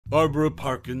Barbara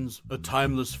Parkins, a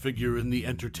timeless figure in the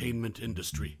entertainment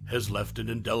industry, has left an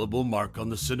indelible mark on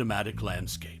the cinematic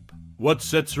landscape. What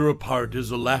sets her apart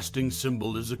as a lasting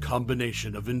symbol is a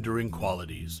combination of enduring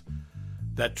qualities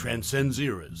that transcends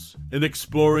eras. In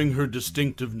exploring her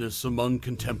distinctiveness among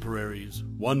contemporaries,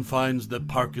 one finds that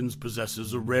Parkins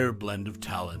possesses a rare blend of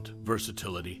talent,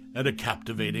 versatility, and a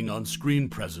captivating on-screen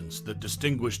presence that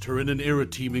distinguished her in an era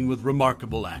teeming with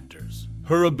remarkable actors.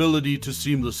 Her ability to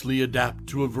seamlessly adapt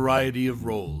to a variety of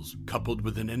roles, coupled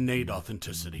with an innate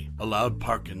authenticity, allowed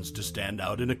Parkins to stand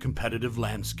out in a competitive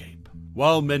landscape.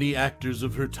 While many actors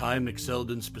of her time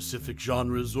excelled in specific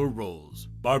genres or roles,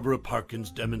 Barbara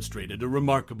Parkins demonstrated a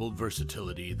remarkable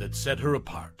versatility that set her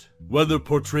apart. Whether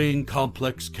portraying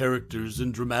complex characters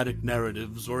in dramatic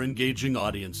narratives or engaging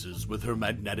audiences with her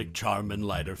magnetic charm and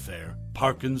lighter fare,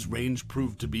 Parkins' range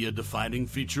proved to be a defining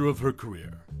feature of her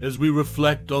career. As we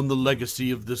reflect on the legacy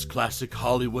of this classic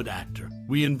Hollywood actor,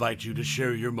 we invite you to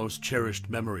share your most cherished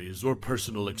memories or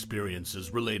personal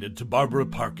experiences related to Barbara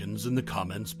Parkins in the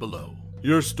comments below.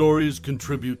 Your stories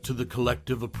contribute to the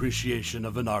collective appreciation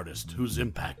of an artist whose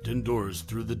impact endures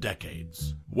through the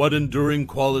decades. What enduring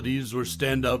qualities or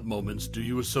standout moments do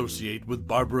you associate with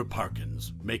Barbara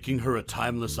Parkins, making her a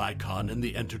timeless icon in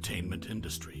the entertainment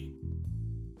industry?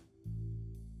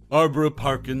 Barbara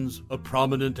Parkins, a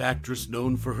prominent actress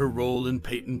known for her role in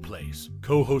Peyton Place,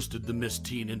 co-hosted the Miss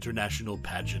Teen International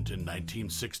pageant in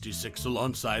 1966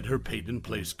 alongside her Peyton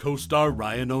Place co-star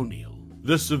Ryan O'Neal.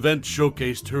 This event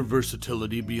showcased her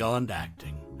versatility beyond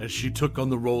acting, as she took on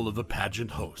the role of a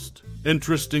pageant host.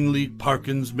 Interestingly,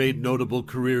 Parkins made notable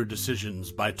career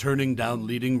decisions by turning down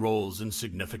leading roles in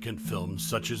significant films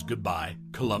such as Goodbye,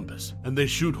 Columbus, and They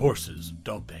Shoot Horses,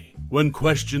 Don't They? When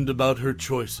questioned about her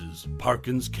choices,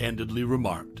 Parkins candidly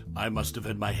remarked, "I must have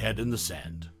had my head in the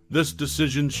sand." This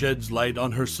decision sheds light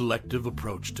on her selective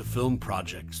approach to film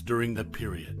projects during that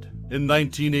period. In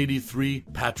 1983,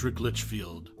 Patrick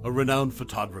Litchfield, a renowned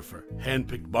photographer,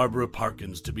 handpicked Barbara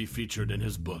Parkins to be featured in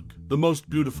his book, The Most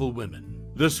Beautiful Women.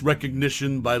 This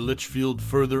recognition by Litchfield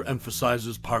further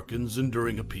emphasizes Parkins'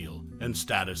 enduring appeal and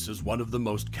status as one of the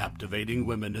most captivating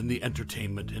women in the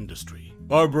entertainment industry.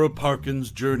 Barbara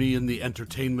Parkins' journey in the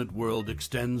entertainment world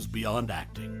extends beyond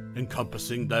acting,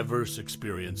 encompassing diverse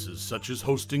experiences such as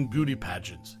hosting beauty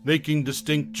pageants, making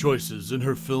distinct choices in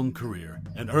her film career,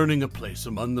 and earning a place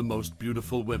among the most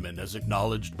beautiful women as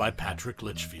acknowledged by Patrick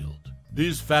Litchfield.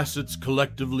 These facets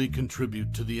collectively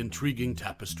contribute to the intriguing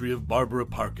tapestry of Barbara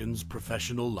Parkins'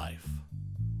 professional life.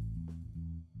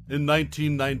 In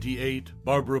 1998,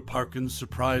 Barbara Parkins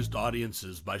surprised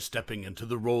audiences by stepping into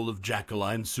the role of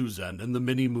Jacqueline Susann in the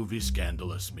mini-movie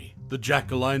Scandalous, the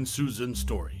Jacqueline Susann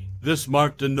story. This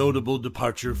marked a notable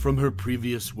departure from her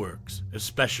previous works,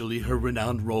 especially her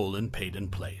renowned role in Peyton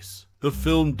Place. The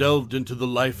film delved into the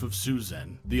life of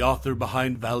Susann, the author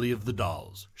behind Valley of the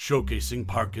Dolls, showcasing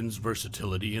Parkins'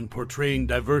 versatility in portraying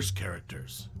diverse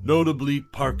characters. Notably,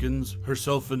 Parkins,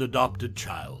 herself an adopted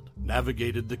child,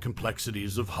 navigated the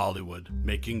complexities of Hollywood,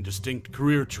 making distinct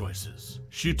career choices.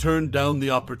 She turned down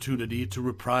the opportunity to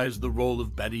reprise the role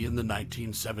of Betty in the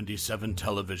 1977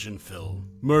 television film,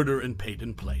 Murder in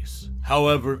Peyton Place.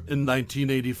 However, in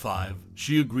 1985,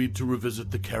 she agreed to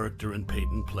revisit the character in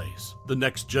Peyton Place, The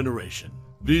Next Generation.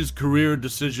 These career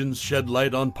decisions shed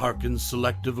light on Parkins'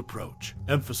 selective approach,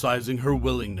 emphasizing her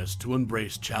willingness to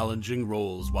embrace challenging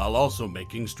roles while also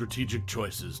making strategic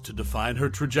choices to define her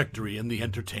trajectory in the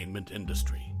entertainment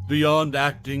industry. Beyond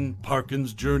acting,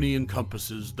 Parkins' journey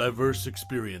encompasses diverse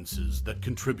experiences that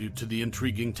contribute to the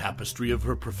intriguing tapestry of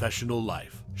her professional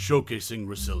life, showcasing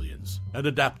resilience and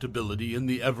adaptability in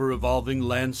the ever-evolving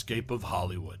landscape of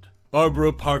Hollywood.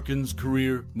 Barbara Parkins'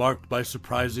 career, marked by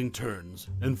surprising turns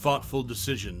and thoughtful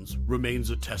decisions, remains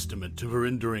a testament to her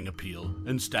enduring appeal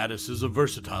and status as a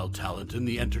versatile talent in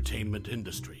the entertainment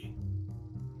industry.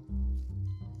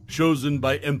 Chosen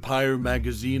by Empire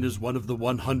magazine as one of the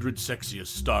 100 sexiest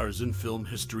stars in film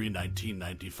history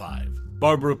 1995,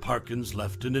 Barbara Parkins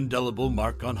left an indelible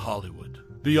mark on Hollywood.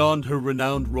 Beyond her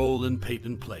renowned role in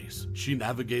Peyton Place, she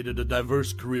navigated a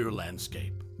diverse career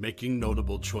landscape, making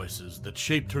notable choices that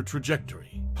shaped her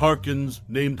trajectory. Parkins,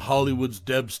 named Hollywood's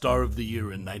Deb Star of the Year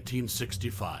in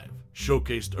 1965,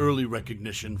 showcased early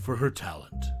recognition for her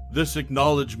talent. This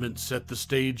acknowledgement set the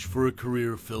stage for a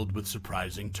career filled with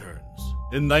surprising turns.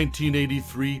 In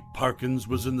 1983, Parkins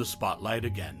was in the spotlight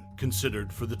again,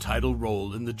 considered for the title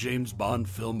role in the James Bond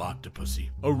film Octopussy,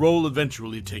 a role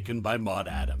eventually taken by Maud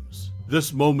Adams.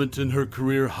 This moment in her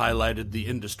career highlighted the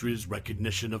industry's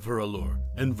recognition of her allure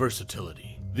and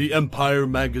versatility. The Empire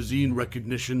magazine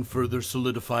recognition further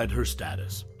solidified her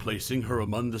status, placing her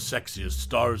among the sexiest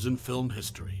stars in film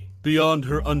history. Beyond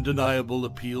her undeniable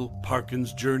appeal,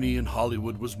 Parkins' journey in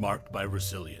Hollywood was marked by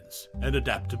resilience and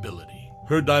adaptability.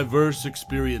 Her diverse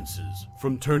experiences,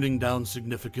 from turning down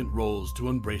significant roles to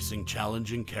embracing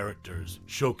challenging characters,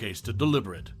 showcased a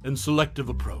deliberate and selective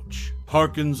approach.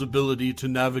 Parkins' ability to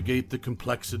navigate the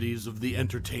complexities of the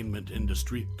entertainment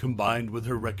industry, combined with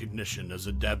her recognition as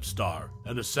a deb star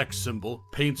and a sex symbol,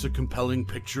 paints a compelling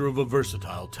picture of a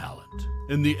versatile talent.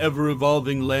 In the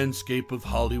ever-evolving landscape of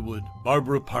Hollywood,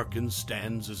 Barbara Parkins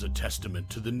stands as a testament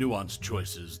to the nuanced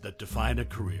choices that define a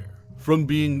career. From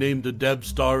being named a deb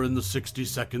star in the 60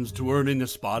 Seconds to earning a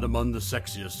spot among the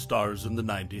sexiest stars in the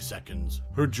 90 Seconds,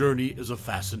 her journey is a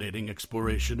fascinating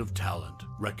exploration of talent,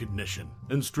 recognition,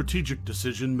 and strategic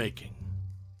decision-making.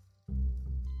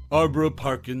 Barbara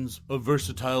Parkins, a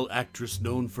versatile actress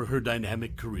known for her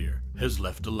dynamic career, has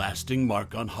left a lasting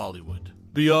mark on Hollywood.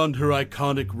 Beyond her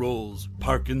iconic roles,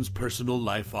 Parkins' personal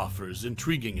life offers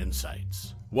intriguing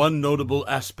insights. One notable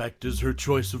aspect is her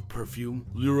choice of perfume,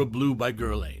 Lura Blue by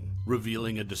Guerlain,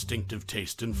 revealing a distinctive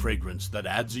taste and fragrance that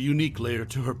adds a unique layer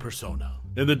to her persona.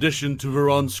 In addition to her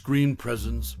on-screen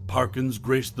presence, Parkins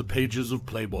graced the pages of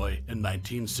Playboy in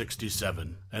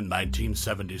 1967 and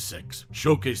 1976,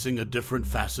 showcasing a different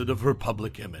facet of her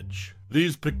public image.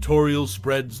 These pictorial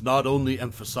spreads not only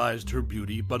emphasized her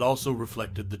beauty but also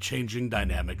reflected the changing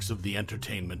dynamics of the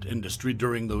entertainment industry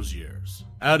during those years.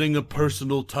 Adding a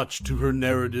personal touch to her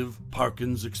narrative,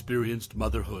 Parkins experienced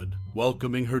motherhood,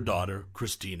 welcoming her daughter,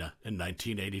 Christina, in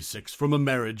 1986 from a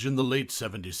marriage in the late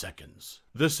 70 Seconds.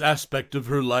 This aspect of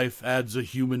her life adds a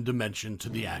human dimension to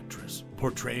the actress,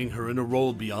 portraying her in a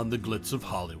role beyond the glitz of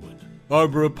Hollywood.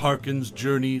 Barbara Parkins'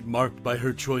 journey, marked by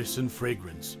her choice in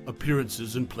fragrance,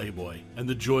 appearances in Playboy, and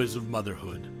the joys of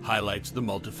motherhood, highlights the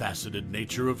multifaceted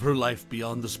nature of her life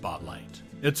beyond the spotlight.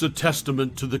 It's a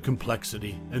testament to the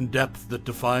complexity and depth that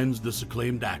defines this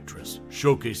acclaimed actress,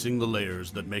 showcasing the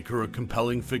layers that make her a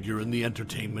compelling figure in the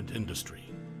entertainment industry.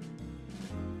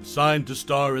 Signed to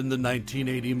star in the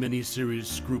 1980 miniseries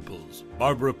Scruples,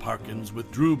 Barbara Parkins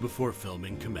withdrew before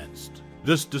filming commenced.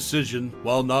 This decision,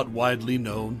 while not widely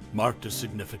known, marked a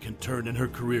significant turn in her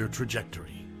career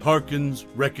trajectory. Parkins,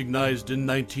 recognized in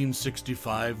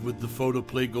 1965 with the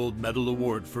Photoplay Gold Medal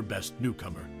Award for Best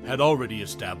Newcomer, had already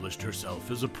established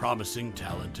herself as a promising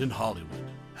talent in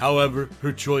Hollywood. However,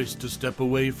 her choice to step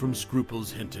away from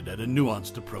Scruples hinted at a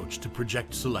nuanced approach to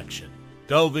project selection.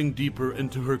 Delving deeper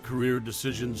into her career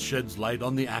decisions sheds light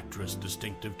on the actress'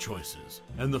 distinctive choices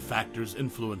and the factors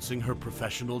influencing her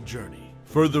professional journey.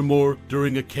 Furthermore,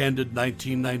 during a candid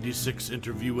 1996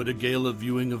 interview at a gala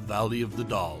viewing of Valley of the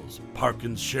Dolls,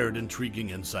 Parkins shared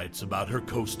intriguing insights about her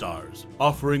co-stars,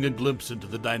 offering a glimpse into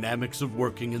the dynamics of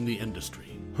working in the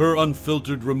industry. Her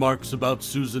unfiltered remarks about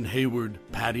Susann Hayward,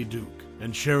 Patty Duke,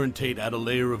 and Sharon Tate add a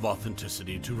layer of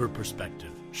authenticity to her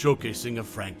perspective, showcasing a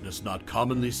frankness not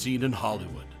commonly seen in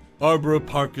Hollywood. Barbara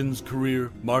Parkins'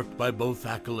 career, marked by both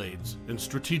accolades and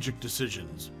strategic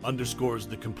decisions, underscores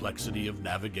the complexity of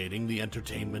navigating the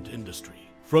entertainment industry.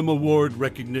 From award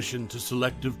recognition to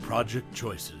selective project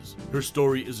choices, her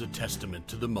story is a testament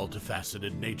to the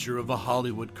multifaceted nature of a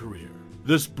Hollywood career.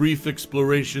 This brief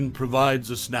exploration provides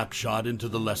a snapshot into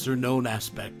the lesser-known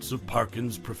aspects of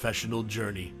Parkins' professional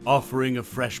journey, offering a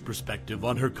fresh perspective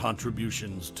on her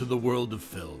contributions to the world of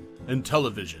film and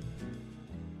television.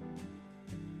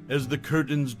 As the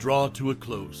curtains draw to a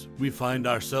close, we find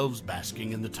ourselves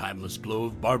basking in the timeless glow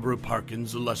of Barbara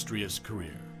Parkins' illustrious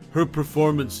career. Her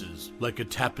performances, like a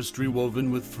tapestry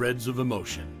woven with threads of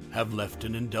emotion, have left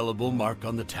an indelible mark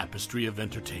on the tapestry of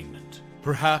entertainment.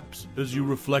 Perhaps, as you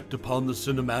reflect upon the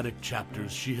cinematic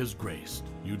chapters she has graced,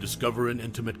 you discover an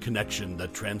intimate connection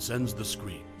that transcends the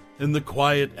screen. In the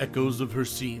quiet echoes of her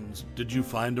scenes, did you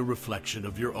find a reflection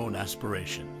of your own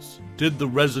aspirations? Did the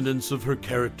resonance of her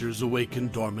characters awaken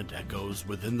dormant echoes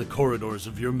within the corridors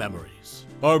of your memories?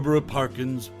 Barbara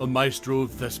Parkins, a maestro of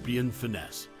thespian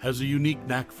finesse, has a unique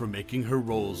knack for making her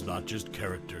roles not just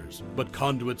characters, but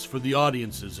conduits for the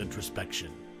audience's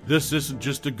introspection. This isn't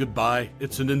just a goodbye,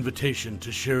 it's an invitation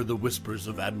to share the whispers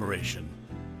of admiration,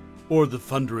 or the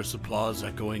thunderous applause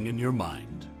echoing in your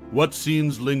mind. What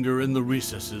scenes linger in the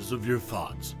recesses of your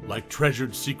thoughts, like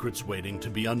treasured secrets waiting to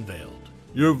be unveiled?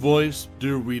 Your voice,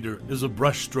 dear reader, is a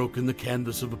brushstroke in the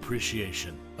canvas of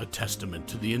appreciation, a testament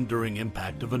to the enduring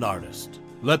impact of an artist.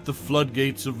 Let the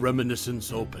floodgates of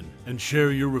reminiscence open and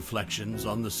share your reflections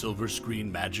on the silver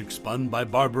screen magic spun by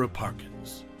Barbara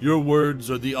Parkins. Your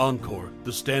words are the encore,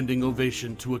 the standing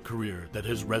ovation to a career that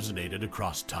has resonated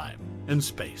across time and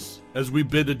space. As we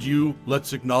bid adieu,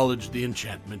 let's acknowledge the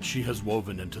enchantment she has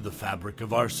woven into the fabric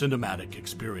of our cinematic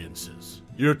experiences.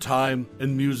 Your time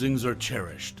and musings are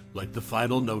cherished, like the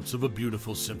final notes of a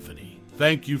beautiful symphony.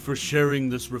 Thank you for sharing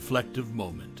this reflective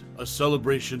moment, a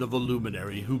celebration of a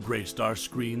luminary who graced our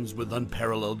screens with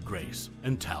unparalleled grace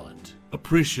and talent.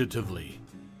 Appreciatively,